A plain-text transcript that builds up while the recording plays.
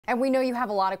And we know you have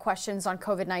a lot of questions on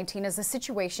COVID-19 as the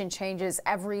situation changes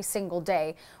every single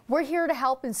day. We're here to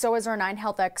help, and so is our 9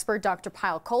 Health expert, Dr.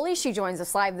 Payal Kohli. She joins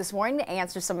us live this morning to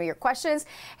answer some of your questions.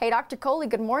 Hey, Dr. Kohli,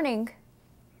 good morning.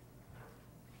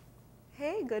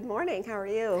 Hey, good morning. How are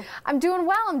you? I'm doing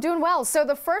well. I'm doing well. So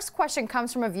the first question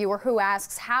comes from a viewer who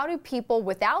asks, how do people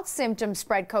without symptoms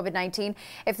spread COVID-19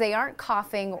 if they aren't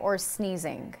coughing or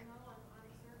sneezing?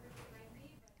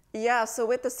 Yeah, so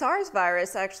with the SARS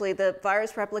virus, actually, the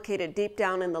virus replicated deep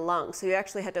down in the lungs. So you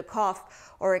actually had to cough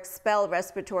or expel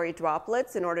respiratory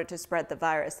droplets in order to spread the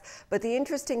virus. But the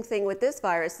interesting thing with this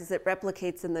virus is it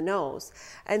replicates in the nose.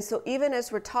 And so even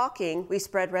as we're talking, we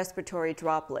spread respiratory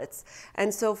droplets.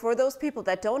 And so for those people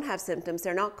that don't have symptoms,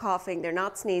 they're not coughing, they're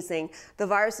not sneezing, the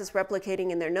virus is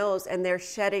replicating in their nose and they're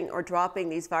shedding or dropping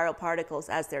these viral particles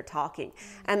as they're talking.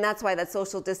 And that's why that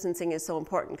social distancing is so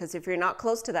important, because if you're not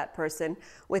close to that person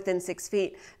within 6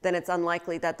 feet, then it's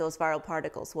unlikely that those viral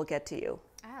particles will get to you.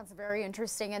 That's very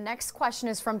interesting. And next question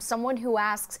is from someone who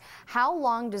asks, how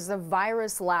long does the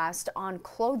virus last on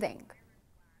clothing?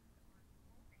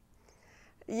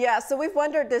 Yeah, so we've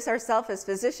wondered this ourselves as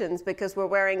physicians because we're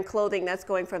wearing clothing that's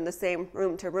going from the same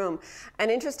room to room. And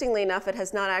interestingly enough, it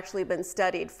has not actually been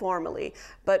studied formally.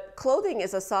 But clothing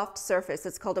is a soft surface.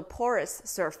 It's called a porous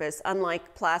surface,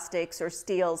 unlike plastics or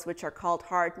steels, which are called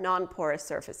hard, non-porous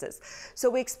surfaces. So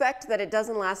we expect that it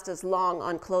doesn't last as long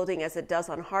on clothing as it does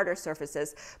on harder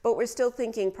surfaces, but we're still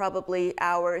thinking probably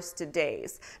hours to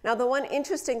days. Now, the one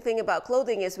interesting thing about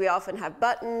clothing is we often have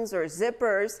buttons or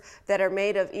zippers that are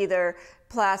made of either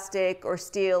plastic or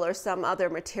steel or some other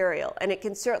material, and it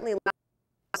can certainly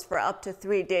last for up to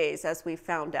 3 days, as we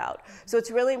found out. So it's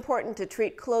really important to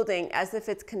treat clothing as if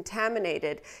it's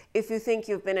contaminated if you think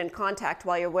you've been in contact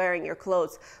while you're wearing your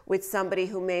clothes with somebody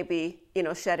who may be,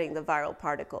 shedding the viral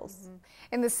particles.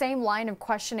 In the same line of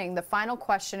questioning, the final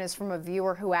question is from a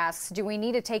viewer who asks, do we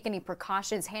need to take any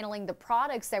precautions handling the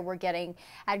products that we're getting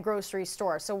at grocery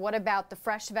stores? So what about the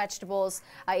fresh vegetables?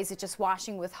 Is it just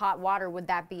washing with hot water? Would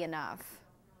that be enough?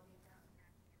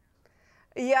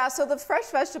 Yeah, so the fresh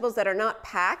vegetables that are not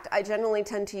packed, I generally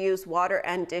tend to use water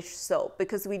and dish soap,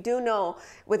 because we do know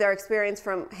with our experience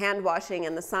from hand washing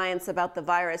and the science about the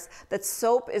virus that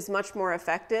soap is much more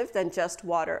effective than just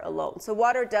water alone. So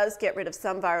water does get rid of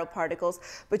some viral particles,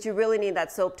 but you really need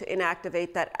that soap to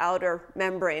inactivate that outer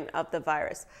membrane of the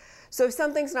virus. So if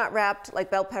something's not wrapped, like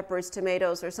bell peppers,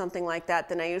 tomatoes, or something like that,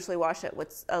 then I usually wash it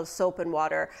with soap and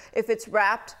water. If it's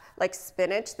wrapped, like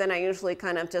spinach, then I usually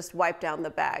kind of just wipe down the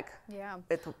bag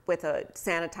with a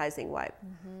sanitizing wipe.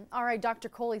 All right, Dr.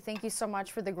 Kohli, thank you so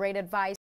much for the great advice.